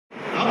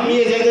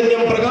ആത്മീയ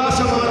ചൈതന്യം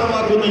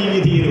പ്രകാശമാനമാക്കുന്ന ഈ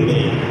വിധിയിലൂടെ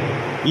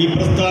ഈ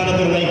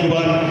പ്രസ്ഥാനത്തെ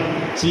നയിക്കുവാൻ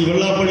ശ്രീ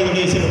വെള്ളാപ്പള്ളി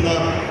നടേശൻ എന്ന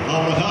ആ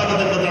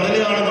മഹാരഥന്റെ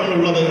തണലിലാണ്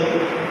നമ്മളുള്ളത്.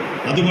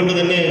 അതുകൊണ്ട്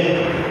തന്നെ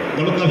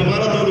നമുക്ക്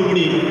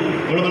അഭിമാനത്തോടുകൂടി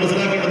നമ്മൾ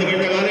മനസ്സിലാക്കേണ്ടത്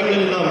കഴിഞ്ഞ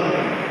കാലങ്ങളിലെല്ലാം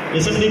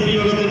s.n.d.p.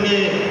 യോഗത്തിൻ്റെ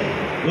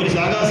ഒരു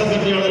ശാഖാ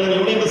സെക്രട്ടറിയാണ്, അല്ലെങ്കിൽ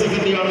യൂണിയൻ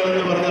സെക്രട്ടറിയാണ്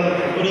എന്ന് പറഞ്ഞാൽ,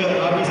 ഒരു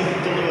ആഫീസിൽ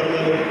ചെന്ന്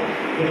പറഞ്ഞാൽ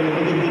ഒരു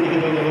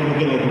മുഖത്തിരിക്കുന്നത് നമ്മൾ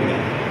മുഖ്യ നോക്കില്ല.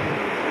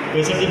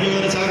 s.n.d.p.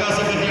 യോഗത്തിൻ്റെ ശാഖാ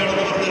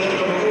സെക്രട്ടറിയാണെന്ന് പറഞ്ഞാൽ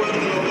ഇങ്ങനെ മുഖം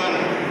ഉയർത്തി നോക്കാൻ,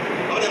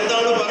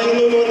 അവരെന്താണ്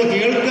പറയുന്നു എന്ന്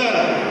കേൾക്കാൻ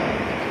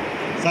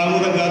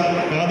സാമൂഹ്യക്കാർ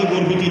കാതു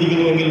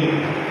കൂർപ്പിച്ചിരിക്കുന്നുവെങ്കിൽ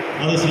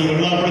അത് ശ്രീ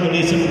വെള്ളാപ്പള്ളി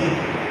നടേശൻ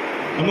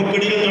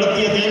നമുക്കിടയിൽ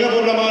നടത്തിയ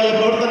ത്യാഗപൂർണമായ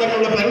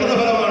പ്രവർത്തനങ്ങളുടെ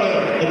പരിണതഫലമാണ്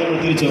എന്ന് നമ്മൾ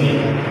തിരിച്ചറിയാം.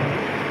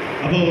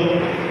 അപ്പോൾ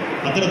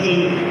അത്തരത്തിൽ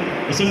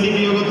s.n.d.p.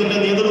 യോഗത്തിൻ്റെ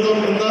നേതൃത്വം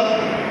എന്ന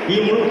ഈ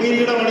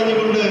മുൾക്കിരീടം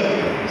അണിഞ്ഞുകൊണ്ട്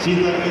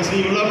ശ്രീ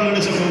വെള്ളാപ്പള്ളി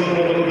നടേശൻ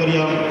പോകുമ്പോൾ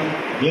നമുക്കറിയാം,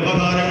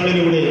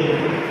 വ്യവഹാരങ്ങളിലൂടെ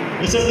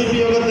s.n.d.p.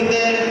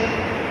 യോഗത്തിൻ്റെ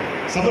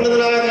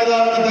സമ്പന്നതനായ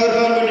നേതാവിനെ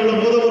തകർക്കാൻ വേണ്ടിയുള്ള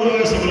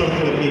ബോധപൂർവമായ ശ്രമം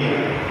നടത്തി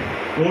വരികയാണ്.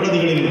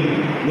 കോടതികളിൽ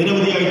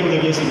നിരവധിയായിട്ടുള്ള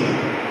കേസുകൾ,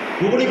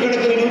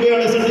 കോടിക്കണക്കിന്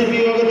രൂപയാണ് s.n.d.p.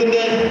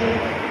 യോഗത്തിൻ്റെ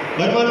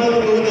വരുമാനത്തിൽ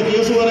പോകുന്ന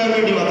കേസ് പറയാൻ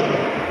വേണ്ടി മാത്രം.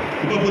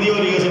 ഇപ്പോൾ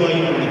പുതിയൊരു കേസുമായി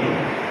വന്നിട്ടുണ്ട്.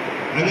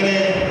 അങ്ങനെ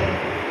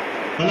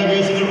പല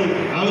കേസുകളും,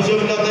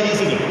 ആവശ്യമില്ലാത്ത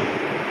കേസുകൾ,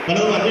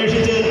 പലതും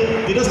അന്വേഷിച്ച്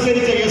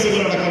തിരസ്കരിച്ച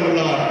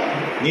കേസുകളടക്കമുള്ള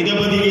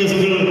നിരവധി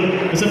കേസുകൾ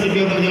s.n.d.p.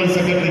 ജനറൽ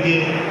സെക്രട്ടറിക്ക്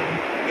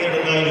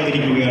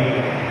നേരിടാനിരിക്കുകയാണ്.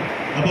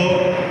 അപ്പോൾ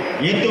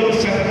ഏറ്റവും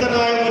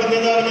ശക്തനായ ഒരു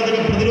നേതാവിനെതിരെ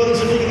പ്രതിരോധം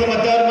സൃഷ്ടിക്കുന്ന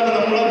മറ്റാരുമല്ല,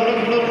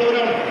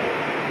 നമ്മളവരാണ്.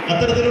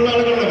 അത്തരത്തിലുള്ള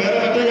ആളുകളുണ്ട്, വേറെ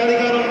മറ്റേ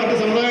ജാതിക്കാരോ മറ്റ്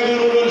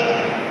സമുദായക്കാരൊന്നുമല്ല.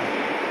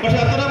 പക്ഷെ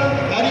അത്തരം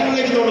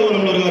കാര്യങ്ങളിലേക്ക്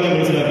നമ്മളൊരു കാര്യം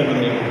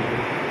മനസ്സിലാക്കേണ്ടത്,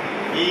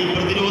 ഈ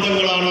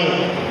പ്രതിരോധങ്ങളാണ്,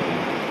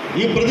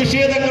 ഈ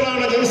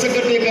പ്രതിഷേധങ്ങളാണ് ജനറൽ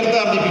സെക്രട്ടറിയെ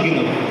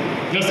കരുത്താർജിപ്പിക്കുന്നത്.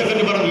 ജനറൽ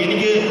സെക്രട്ടറി പറഞ്ഞു,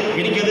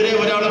 എനിക്കെതിരെ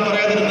ഒരാളെ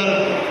പറയാതിരുന്നാൽ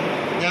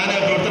ഞാൻ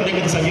പ്രവർത്തന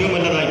രംഗത്ത്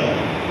സജീവമല്ലതായി.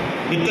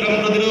 ഇത്തരം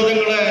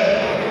പ്രതിരോധങ്ങളെ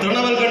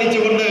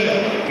തൃണവൽക്കരിച്ചുകൊണ്ട്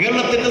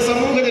കേരളത്തിൻ്റെ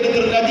സമൂഹ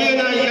ചരിത്രത്തിൽ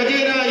അജയനായി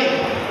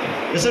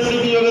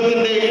s.n.d.p.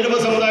 യോഗത്തിൻ്റെ ഈഴവ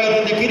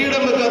സമുദായത്തിൻ്റെ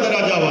കിരീടം വെക്കാത്ത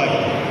രാജാവായി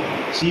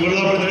ശ്രീ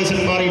വെള്ളാപ്പള്ളി നടേശൻ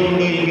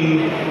മാറിയിട്ടുണ്ട് എങ്കിൽ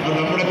അത്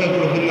നമ്മുടെയൊക്കെ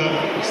കൊടുക്കുന്ന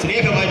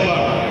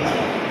സ്നേഹവായ്പാണ്.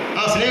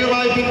 ആ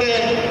സ്നേഹവായ്പിൻ്റെ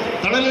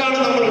തണലിലാണ്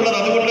നമ്മളുള്ളത്.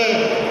 അതുകൊണ്ട്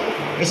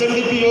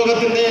s.n.d.p.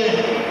 യോഗത്തിൻ്റെ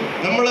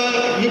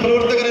ഈ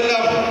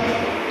പ്രവർത്തകരെല്ലാം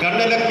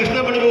കണ്ണിലെ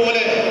കൃഷ്ണമണി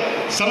പോലെ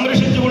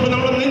സംരക്ഷിച്ചുകൊണ്ട്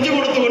നമ്മൾ നെഞ്ചു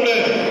കൊടുത്തുകൊണ്ട്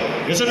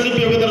s.n.d.p.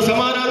 യോഗത്തിൽ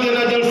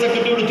സമാരാധ്യനായ ജനറൽ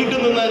സെക്രട്ടറിയോട്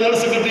ചുറ്റും നിന്ന ജനറൽ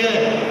സെക്രട്ടറിയെ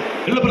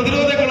ഉള്ള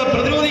പ്രതിരോധങ്ങളെ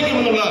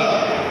പ്രതിരോധിക്കുമെന്നുള്ള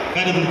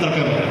കാര്യത്തിൽ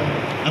തർക്കമില്ല.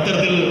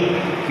 അത്തരത്തിൽ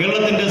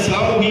കേരളത്തിൻ്റെ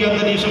സാമൂഹിക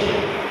അന്തരീക്ഷം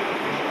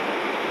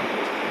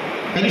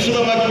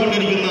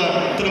കലുഷിതമാക്കിക്കൊണ്ടിരിക്കുന്ന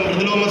ഇത്തരം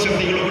പ്രതിലോമ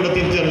ശക്തികളോട്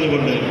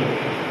തിരിച്ചറിഞ്ഞുകൊണ്ട്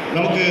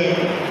നമുക്ക്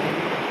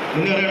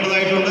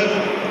മുന്നേറേണ്ടതായിട്ടുണ്ട്.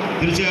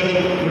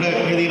 തീർച്ചയായിട്ടും ഇവിടെ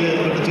വേദിയിൽ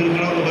മറ്റ്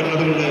ചുരുക്കണമെന്ന്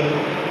പറഞ്ഞതുകൊണ്ട്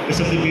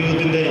s.n.d.p.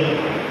 യോഗത്തിൻ്റെ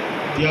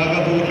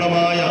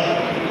ത്യാഗപൂർണമായ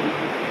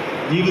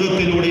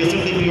ജീവിതത്തിലൂടെ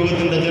s.n.d.p.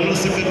 യോഗത്തിൻ്റെ ജനറൽ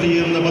സെക്രട്ടറി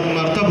എന്ന പത്മ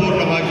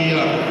അർത്ഥപൂർണമാക്കിയ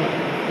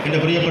എൻ്റെ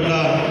പ്രിയപ്പെട്ട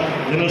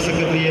ജനറൽ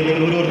സെക്രട്ടറിയെ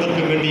നിങ്ങൾ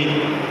ഓരോരുത്തർക്കും വേണ്ടി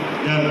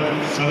ഞാൻ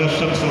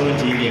സഹർഷം സ്വാഗതം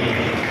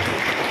ചെയ്യുകയാണ്.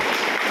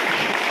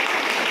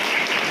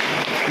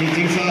 ഈ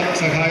ചികിത്സാ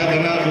സഹായ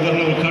ധന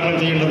വിതരണം ഉദ്ഘാടനം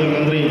ചെയ്യേണ്ടത്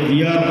മന്ത്രി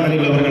D.R.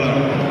 അനിൽ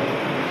അവர்களാണ്.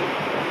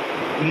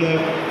 ഇന്ന്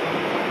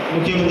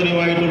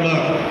മുഖ്യമന്ത്രിയുമായിട്ടുള്ള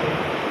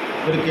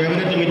ഒരു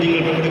ക്യാബിനറ്റ്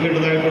മീറ്റിങ്ങിൽ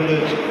പങ്കെടുക്കേണ്ടതായിട്ടുണ്ട്.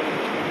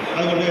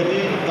 അതുകൊണ്ട്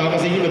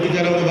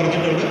എത്തിച്ചേരാമെന്ന്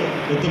പറഞ്ഞിട്ടുണ്ട്.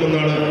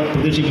 എത്തുമെന്നാണ്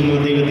പ്രതീക്ഷിക്കുന്നത്.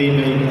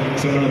 അദ്ദേഹത്തിൻ്റെ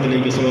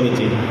സമ്മേളനത്തിലേക്ക് സ്വാഗതം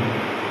ചെയ്തു.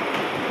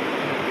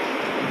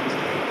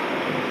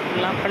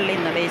 വെള്ളാപ്പള്ളി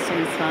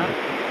നടേശൻ സാർ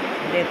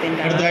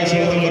അടുത്ത ആഴ്ച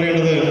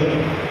പറയുന്നത്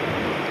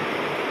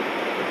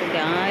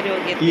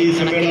ഈ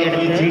സമ്മേളനം,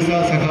 ഈ ചികിത്സാ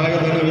സഹായ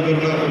ധന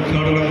വിതരണ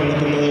ഉദ്ഘാടനം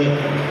നടത്തുന്നത്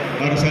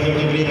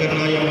പാറശാലയുടെ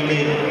പ്രിയങ്കരനായ MLA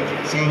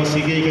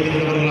C.K.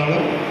 ഹരീന്ദ്രനാണ്.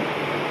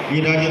 ഈ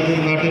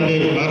നാട്ടിൻ്റെ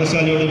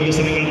പാറശാലയുടെ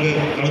വികസനങ്ങൾക്ക്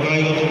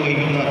നിർണായകത്വം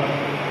വഹിക്കുന്ന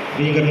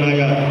പ്രിയങ്കരനായ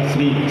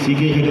ശ്രീ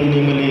C.K.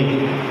 ഹരീന്ദ്രൻ MLA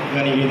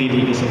ഞാൻ ഈ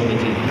വേദിയിലേക്ക് സ്വാഗതം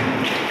ചെയ്തു.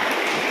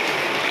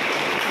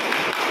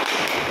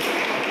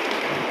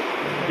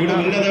 ഇവിടെ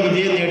ഉന്നത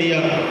വിജയം നേടിയ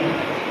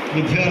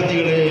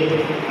വിദ്യാർത്ഥികളെ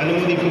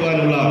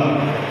അനുമോദിക്കുവാനുള്ള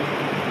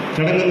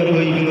ചടങ്ങ്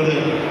നിർവഹിക്കുന്നത്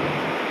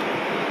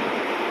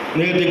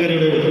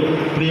നെയ്യാറ്റിൻകരയുടെ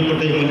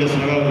പ്രിയപ്പെട്ട MLA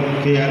സഖാവ്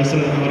K.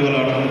 ആൻസൺ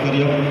അവர்களാണ്.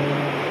 നമുക്കറിയാം,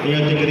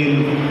 നെയ്യാറ്റിൻകരയിൽ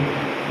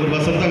ഒരു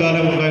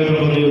വസന്തകാലം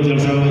ഉണ്ടായിട്ടുള്ളതെന്ന് ചോദിച്ചാൽ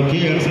സഖാവ് K.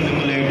 ആൻസൺ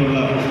MLA ആയിട്ടുള്ള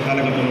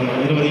കാലഘട്ടമാണ്.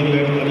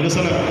 നിരവധിയായിട്ടുള്ള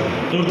വികസന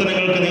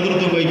പ്രവർത്തനങ്ങൾക്ക്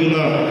നേതൃത്വം വഹിക്കുന്ന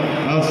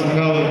ആ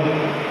സഖാവ്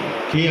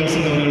K.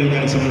 ആൻസൺ അവരെ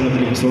ഞാൻ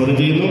സമ്മേളനത്തിലേക്ക് സ്വാഗതം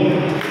ചെയ്യുന്നു.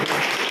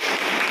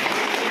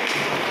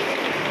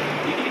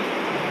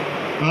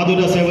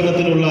 ആതുര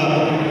സേവനത്തിനുള്ള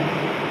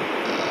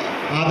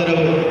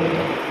ആദരവ്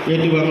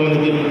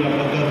ഏറ്റുവാങ്ങുവാനെത്തിയിട്ടുള്ള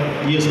ഡോക്ടർ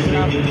GS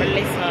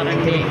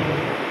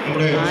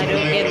നമ്മുടെ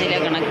ആരോഗ്യനില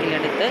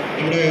കണക്കിലെടുത്ത്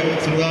നമ്മുടെ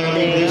സമുദായ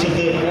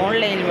പ്രദേശത്ത്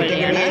ഓൺലൈൻ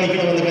വഴിയാണ്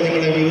നിൽക്കണമെന്നൊക്കെ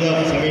ഞങ്ങളുടെ വിവിധ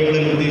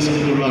സമയങ്ങളിൽ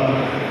ഉദ്ദേശിച്ചിട്ടുള്ള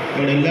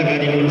ഞങ്ങളുടെ എല്ലാ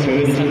കാര്യങ്ങളും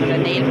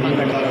സംഘടനയിൽ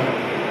പങ്കെടുത്തത്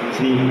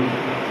ശ്രീ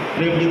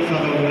പ്രേംജിത്ത്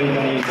സാറിനെ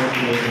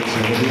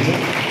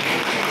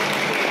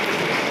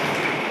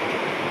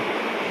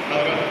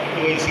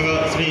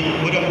ശ്രീ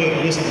മുരമ്പ്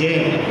S.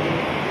 ജയൻ.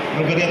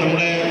 നമുക്കറിയാം,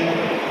 നമ്മുടെ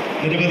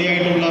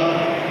നിരവധിയായിട്ടുള്ള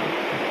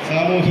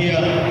സാമൂഹിക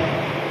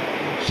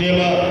ക്ഷേമ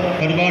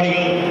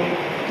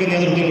പരിപാടികൾക്ക്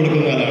നേതൃത്വം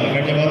കൊടുക്കുന്നവരാണ്.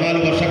 കഴിഞ്ഞ 14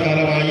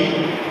 വർഷക്കാലമായി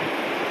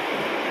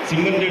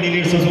സിമന്റ്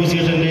ഡീലേഴ്സ്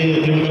അസോസിയേഷൻ്റെ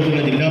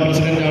തിരുവനന്തപുരത്തിൻ്റെ ജില്ലാ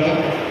പ്രസിഡൻ്റാണ്.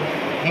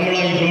 നമ്മൾ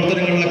ഈ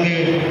പ്രവർത്തനങ്ങളിലൊക്കെ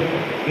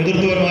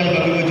നേതൃത്വപരമായി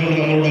പങ്കുവച്ചുകൊണ്ട്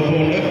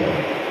നമ്മളോടൊപ്പമുണ്ട്.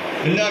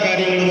 എല്ലാ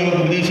കാര്യങ്ങളും നമുക്ക്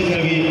ഉപദേശം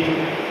നൽകി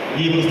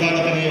ഈ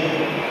പ്രസ്ഥാനത്തിനെ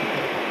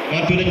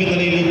മാറ്റുരയ്ക്കുന്ന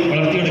നിലയിൽ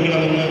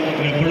വളർത്തിയെടുക്കണമെന്ന്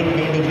എപ്പോഴും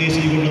നമ്മളോട്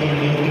ഉപദേശിച്ചുകൊണ്ട് നമ്മൾ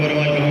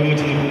നേതൃത്വപരമായി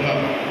പങ്കുവച്ച് നിൽക്കുന്ന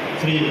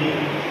ശ്രീ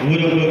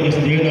ഊരമ്പ്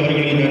എസ് ജയൻ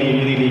അവരുകളെ ഞാൻ ഈ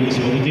വേദിയിലേക്ക്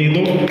സ്വാഗതം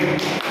ചെയ്യുന്നു.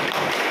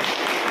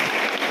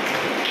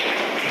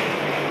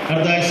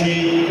 അടുത്തായി ശ്രീ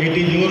AT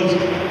ജോർജ്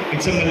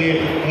XMLA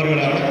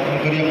അവരുകളാണ്.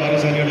 നമുക്കറിയാം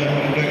പാറശാലയുടെ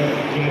നമ്മുടെ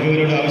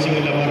മുഖവരുടെ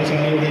ആവശ്യമില്ല.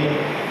 പാറശാലയുടെ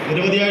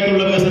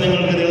നിരവധിയായിട്ടുള്ള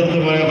വികസനങ്ങൾക്ക്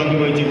നേതൃത്വമായ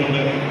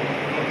പങ്കുവഹിച്ചുകൊണ്ട്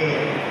നമുക്ക്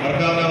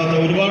മറക്കാനാവാത്ത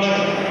ഒരുപാട്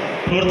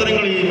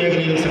പ്രവർത്തനങ്ങൾ ഈ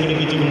മേഖലയിൽ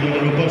സംഘടിപ്പിച്ചുകൊണ്ട്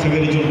നമ്മളൊപ്പം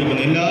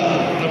സഹകരിച്ചുകൊണ്ടിരിക്കുന്ന എല്ലാ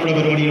നമ്മുടെ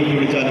പരിപാടികൾക്ക്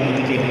വിളിച്ചാലും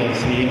എത്തിച്ചേരുന്ന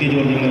ശ്രീ AT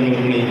ജോർജ്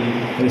അവരുകളെ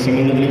ഒരു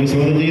സമ്മേളനത്തിലേക്ക്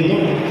സ്വാഗതം ചെയ്യുന്നു.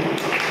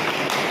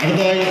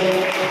 അടുത്തതായി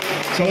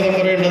സ്വാഗതം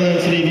പറയേണ്ടത്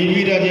ശ്രീ VV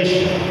രാജേഷ്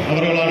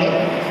അവരുകളാണ്.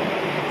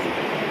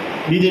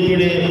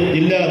 BJPയുടെ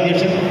ജില്ലാ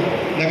അധ്യക്ഷൻ,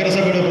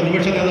 നഗരസഭയുടെ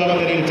പ്രതിപക്ഷ നേതാവ്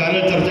നിലയിൽ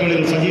ചാനൽ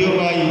ചർച്ചകളിൽ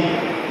സജീവമായി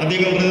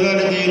അദ്ദേഹം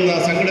പ്രതിദാനം ചെയ്യുന്ന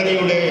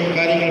സംഘടനയുടെ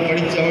കാര്യങ്ങൾ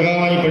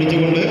അവഗാഹമായി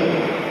പഠിച്ചുകൊണ്ട്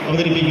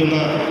അവതരിപ്പിക്കുന്ന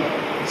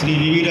ശ്രീ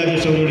VV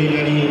രാജേഷ് അവരോട്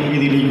ഞാൻ ഈ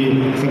രീതിയിലേക്ക്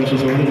സഹർഷം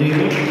സ്വാഗതം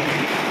ചെയ്യുന്നു.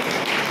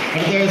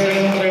 അടുത്തതായി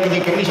സ്വാഗതം പറയേണ്ടത്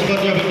communist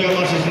party of India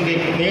മാർക്സിസ്റ്റിൻ്റെ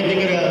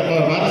Neyyattinkara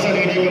Parassala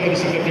area committee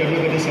secretary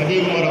advocate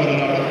Sajay Kumar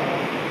അവരാണ്.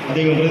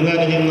 അദ്ദേഹം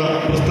പ്രതിദാനം ചെയ്യുന്ന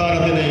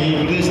പ്രസ്ഥാനത്തിന് ഈ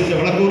പ്രദേശത്തെ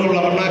വളക്കൂറുള്ള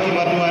മണ്ണാക്കി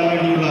മാറ്റുവാൻ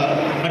വേണ്ടിയുള്ള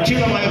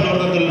അക്ഷീണമായ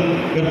പ്രവർത്തനത്തിൽ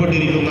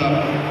ഏർപ്പെട്ടിരിക്കുന്ന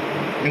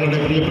ഞങ്ങളുടെ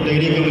പ്രിയപ്പെട്ട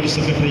area committee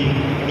secretary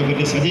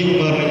advocate Sajay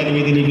കുമാറിനെ ഞാൻ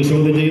വേദിയിലേക്ക്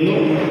സ്വാഗതം ചെയ്യുന്നു.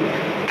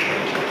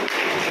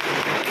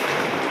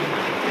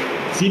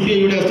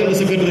 CPIയുടെ assistant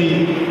secretary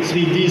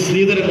Shri G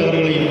Sreedharan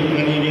അവരുകളെയും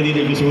ഞാൻ ഈ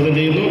വേദിയിലേക്ക് സ്വാഗതം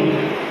ചെയ്യുന്നു.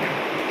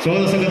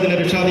 സ്വാഗത സംഘത്തിൻ്റെ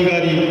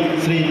രക്ഷാധികാരി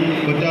ശ്രീ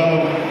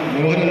കൊറ്റാമം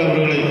മോഹനൻ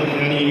അവരുകളെ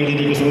ഞാൻ ഈ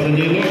വേദിയിലേക്ക് സ്വാഗതം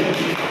ചെയ്യുന്നു.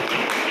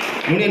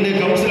 യൂണിയൻ്റെ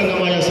കൗൺസിൽ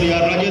അംഗമായ ശ്രീ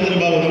R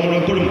രാജേന്ദ്രബാബു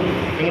നമ്മളെപ്പോഴും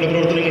ഞങ്ങളുടെ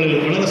പ്രവർത്തനങ്ങളിൽ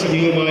വളരെ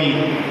സജീവമായി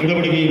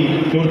ഇടപെടുകയും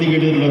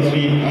പ്രവർത്തിക്കേണ്ടതുള്ള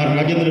ശ്രീ R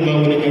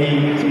രാജേന്ദ്രബാബുവിനെ ഈ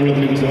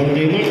സമ്മേളനത്തിലേക്ക് സ്വാഗതം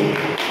ചെയ്യുന്നു.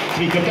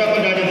 ശ്രീ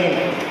കൊറ്റാമൻ രാജേന്ദ്രൻ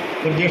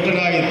ഒരു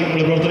ജ്യേഷ്ഠനായി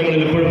നമ്മുടെ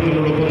പ്രവർത്തനങ്ങളിൽ എപ്പോഴും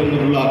നമ്മളോടൊപ്പം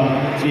നിന്നുള്ള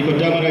ശ്രീ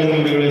കൊറ്റാമൻ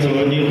രാജേന്ദ്രനെ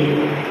സ്വാഗതം ചെയ്യുന്നു.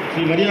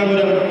 ശ്രീ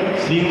മരിയാപുരം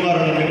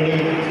ശ്രീകുമാറാണ് ഞങ്ങളുടെ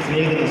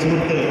സ്നേഹിതൻ,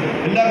 സുഹൃത്ത്,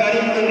 എല്ലാ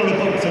കാര്യങ്ങളും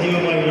ഞങ്ങളോടൊപ്പം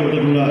സജീവമായി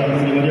ഇടപെട്ടിട്ടുള്ള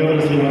ശ്രീ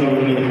മരിയാപുരം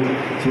ശ്രീകുമാറിനെ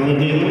സ്വാഗതം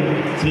ചെയ്യുന്നു.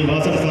 ശ്രീ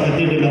വാസൻ സാർ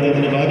എത്തിയിട്ടില്ല,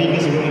 അദ്ദേഹത്തിൻ്റെ ഭാര്യയ്ക്ക്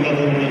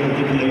സുഖമില്ലാത്തതുകൊണ്ട്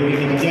എത്തിയിട്ടില്ല.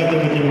 യൂണിയൻ്റെ പഞ്ചായത്ത്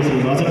കമ്മിറ്റി ശ്രീ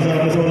വാസൻ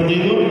സാറിനെ സ്വാഗതം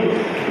ചെയ്യുന്നു.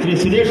 ശ്രീ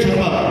സുരേഷ്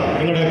ശർമ്മ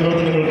ഞങ്ങളുടെ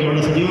പ്രവർത്തനങ്ങൾക്ക്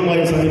വളരെ സജീവമായ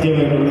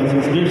സാന്നിധ്യമായിട്ടുള്ള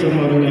ശ്രീ സുരേഷ്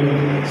ശർമ്മ അവരെ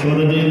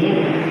സ്വാഗതം ചെയ്യുന്നു.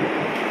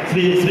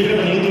 ശ്രീ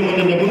ശ്രീകണ്ഠൻ യൂത്ത്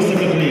മൂവ്മെൻറ്റിൻ്റെ മുൻ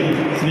സെക്രട്ടറി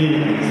ശ്രീ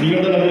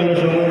ശ്രീകണ്ഠൻ അവരെ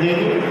സ്വാഗതം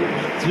ചെയ്യുന്നു.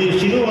 ശ്രീ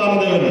ഷിനു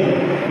വാമദേവൻ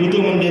യൂത്ത്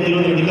മൂവ്മെൻറ്റ്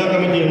തിരുവനന്തപുരം ജില്ലാ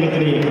കമ്മിറ്റി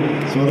അംഗത്തിനെ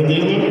സ്വാഗതം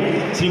ചെയ്യുന്നു.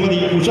 ശ്രീമതി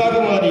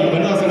ഉഷാകുമാരി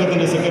വനിതാ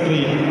സംഘത്തിൻ്റെ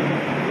സെക്രട്ടറി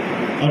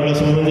അവരുടെ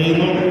സ്വാഗതം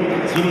ചെയ്യുന്നു.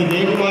 ശ്രീമതി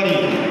ജയകുമാരി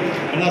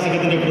വനിതാ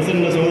സംഘത്തിൻ്റെ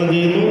പ്രസിഡന്റിനെ സ്വാഗതം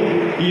ചെയ്യുന്നു.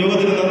 ഈ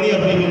യോഗത്തിന് നന്ദി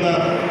അർപ്പിക്കുന്ന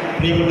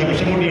പ്രിയപ്പെട്ട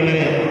കൃഷ്ണൻകുട്ടി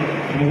അണ്ണനെ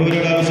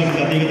മുഖവരുടെ ആവശ്യമില്ല,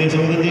 അദ്ദേഹത്തെ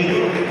സ്വാഗതം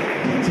ചെയ്യുന്നു.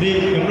 ശ്രീ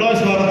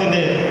എംപ്ലോയീസ്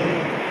ഭാഗത്തിൻ്റെ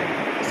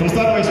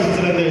സംസ്ഥാന വൈസ്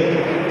പ്രസിഡന്റ്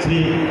ശ്രീ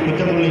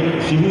കുറ്റപ്പള്ളി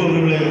ഷിബു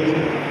അവരുടെ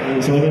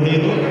സ്വാഗതം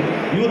ചെയ്യുന്നു.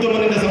 യൂത്ത്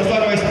മൂവ്മെൻറ്റിൻ്റെ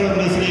സംസ്ഥാന വൈസ്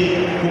പ്രസിഡന്റ് ശ്രീ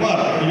കുമാർ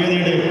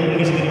നിവേദിയുടെ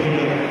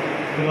മുൻവശത്തിരിക്കൊണ്ട്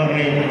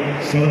കുമാറിനെ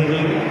സ്വാഗതം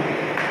ചെയ്യുന്നു.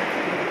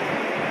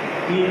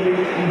 ഈ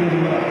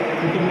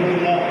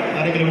കുറ്റപ്പെടുത്തുന്ന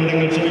ആരെങ്കിലും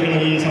ഉണ്ടെങ്കിൽ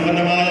ക്ഷമിക്കണം. ഈ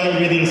സമ്പന്നമായ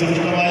വേദിയിൽ,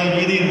 സമ്പുഷ്ടമായ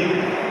വേദിയിൽ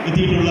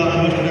എത്തിയിട്ടുള്ള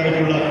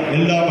ആഘോഷത്തിനായിട്ടുള്ള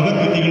എല്ലാ മഹത്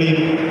വ്യക്തികളെയും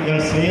ഞാൻ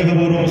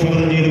സ്നേഹപൂർവ്വം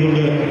സ്വാഗതം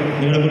ചെയ്തുകൊണ്ട്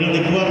നിങ്ങളുടെ മുന്നിൽ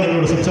നിൽക്കുവാൻ,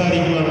 നിങ്ങളോട്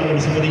സംസാരിക്കുവാൻ,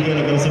 നിങ്ങളോട്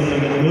സംവദിക്കുവാനൊക്കെ അവസരം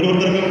നൽകുന്നു.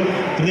 ഓരോരുത്തർക്കും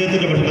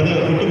ഹൃദയത്തിൻ്റെ പക്ഷം അത്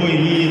വിട്ടുപോയി.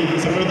 ഈ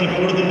സമ്മേളനത്തിൽ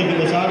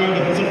പങ്കെടുത്തിരിക്കുന്ന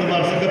ശാഖയുടെ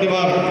പ്രസിഡന്റുമാർ,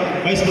 സെക്രട്ടറിമാർ,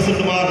 വൈസ്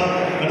പ്രസിഡന്റുമാർ,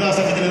 വനിതാ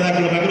സംഘത്തിൻ്റെ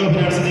നേതാക്കൾ, മൈക്രോ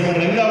ഫിനാൻസ്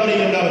നിയമങ്ങൾ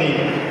എല്ലാവരെയും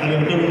അത്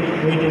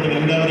വിട്ടുപോയിട്ടുണ്ടെങ്കിൽ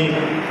എല്ലാവരെയും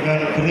ഞാൻ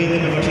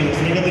ഹൃദയത്തിൻ്റെ ഭാഷയിൽ,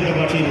 സ്നേഹത്തിൻ്റെ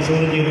ഭാഷയിൽ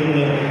സ്വാഗതം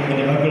ചെയ്തുകൊണ്ട്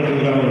എൻ്റെ മക്കൾക്ക്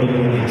വിരാമം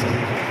കൊടുക്കുകയും ചെയ്തു.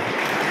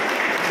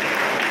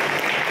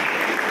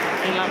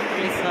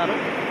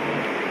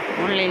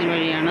 ഓൺലൈൻ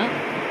വഴിയാണ്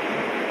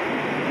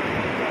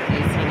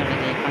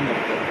പൈസകളിൽ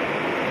പങ്കെടുത്തത്.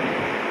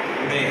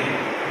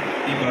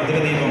 ഈ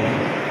ഭദ്രദീപം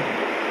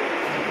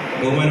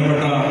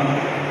ബഹുമാനപ്പെട്ട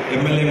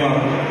MLA-മാർ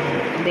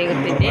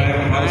അദ്ദേഹത്തിൻ്റെ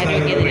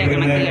ആരോഗ്യനില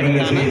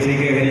കണക്കിലെടുത്താണ്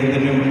CK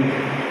ഹരീന്ദ്രനും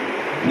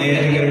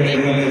നെയ്യാറ്റിങ്കരയുടെ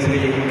MLA ശ്രീ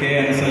K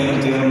അൻസലും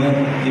ചേർന്ന്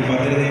ഈ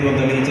ഭദ്രദീപം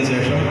തെളിയിച്ച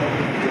ശേഷം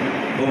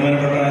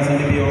ബഹുമാനപ്പെട്ട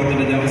s.n.d.p.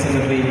 യോഗത്തിൻ്റെ ജനറൽ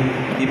സെക്രട്ടറി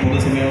ഈ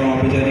പൊതുസമ്മേളനം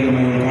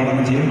ഔപചാരികമായി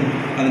ഉദ്ഘാടനം ചെയ്യും.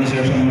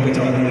 അതിനുശേഷം നമുക്ക്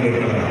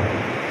ചടങ്ങുകളിലേക്ക് കടക്കാം.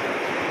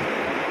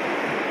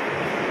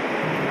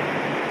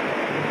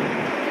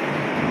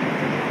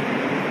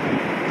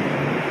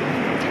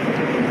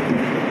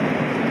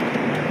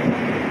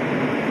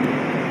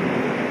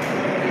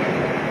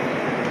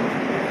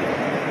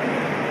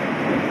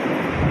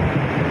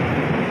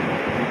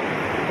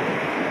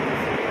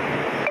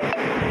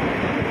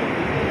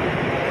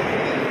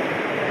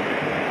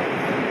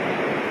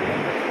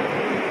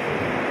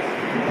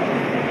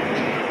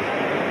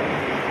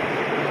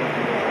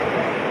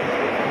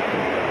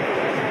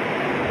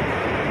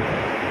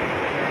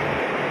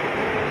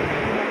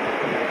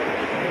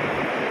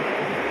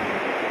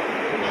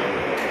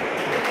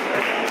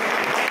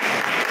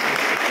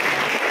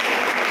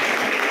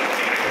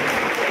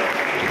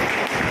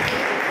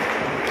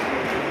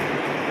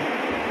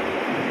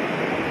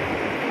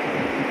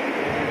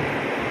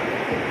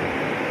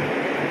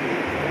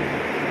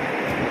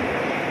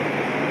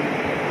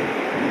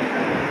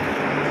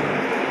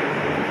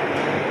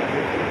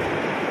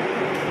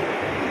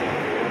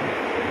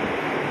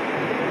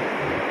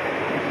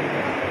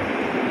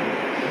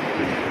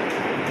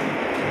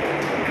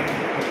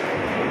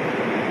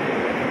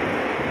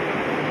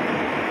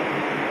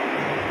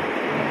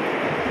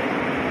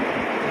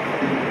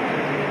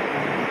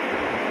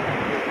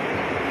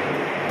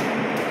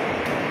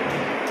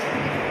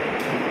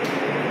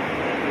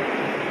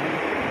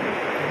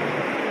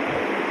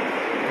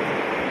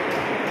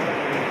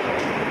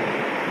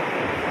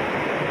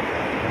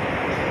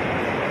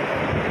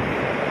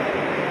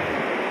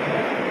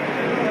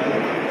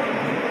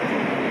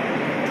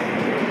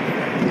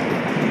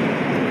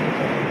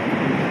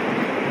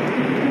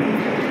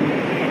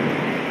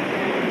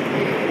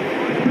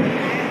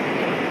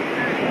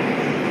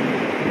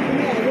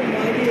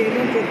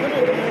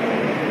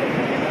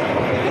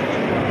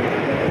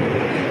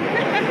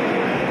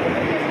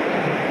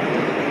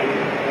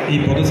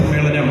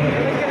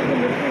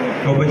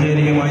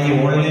 ഔപചാരികമായി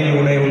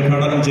ഓൺലൈനിലൂടെ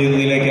ഉദ്ഘാടനം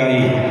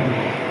ചെയ്യുന്നതിലേക്കായി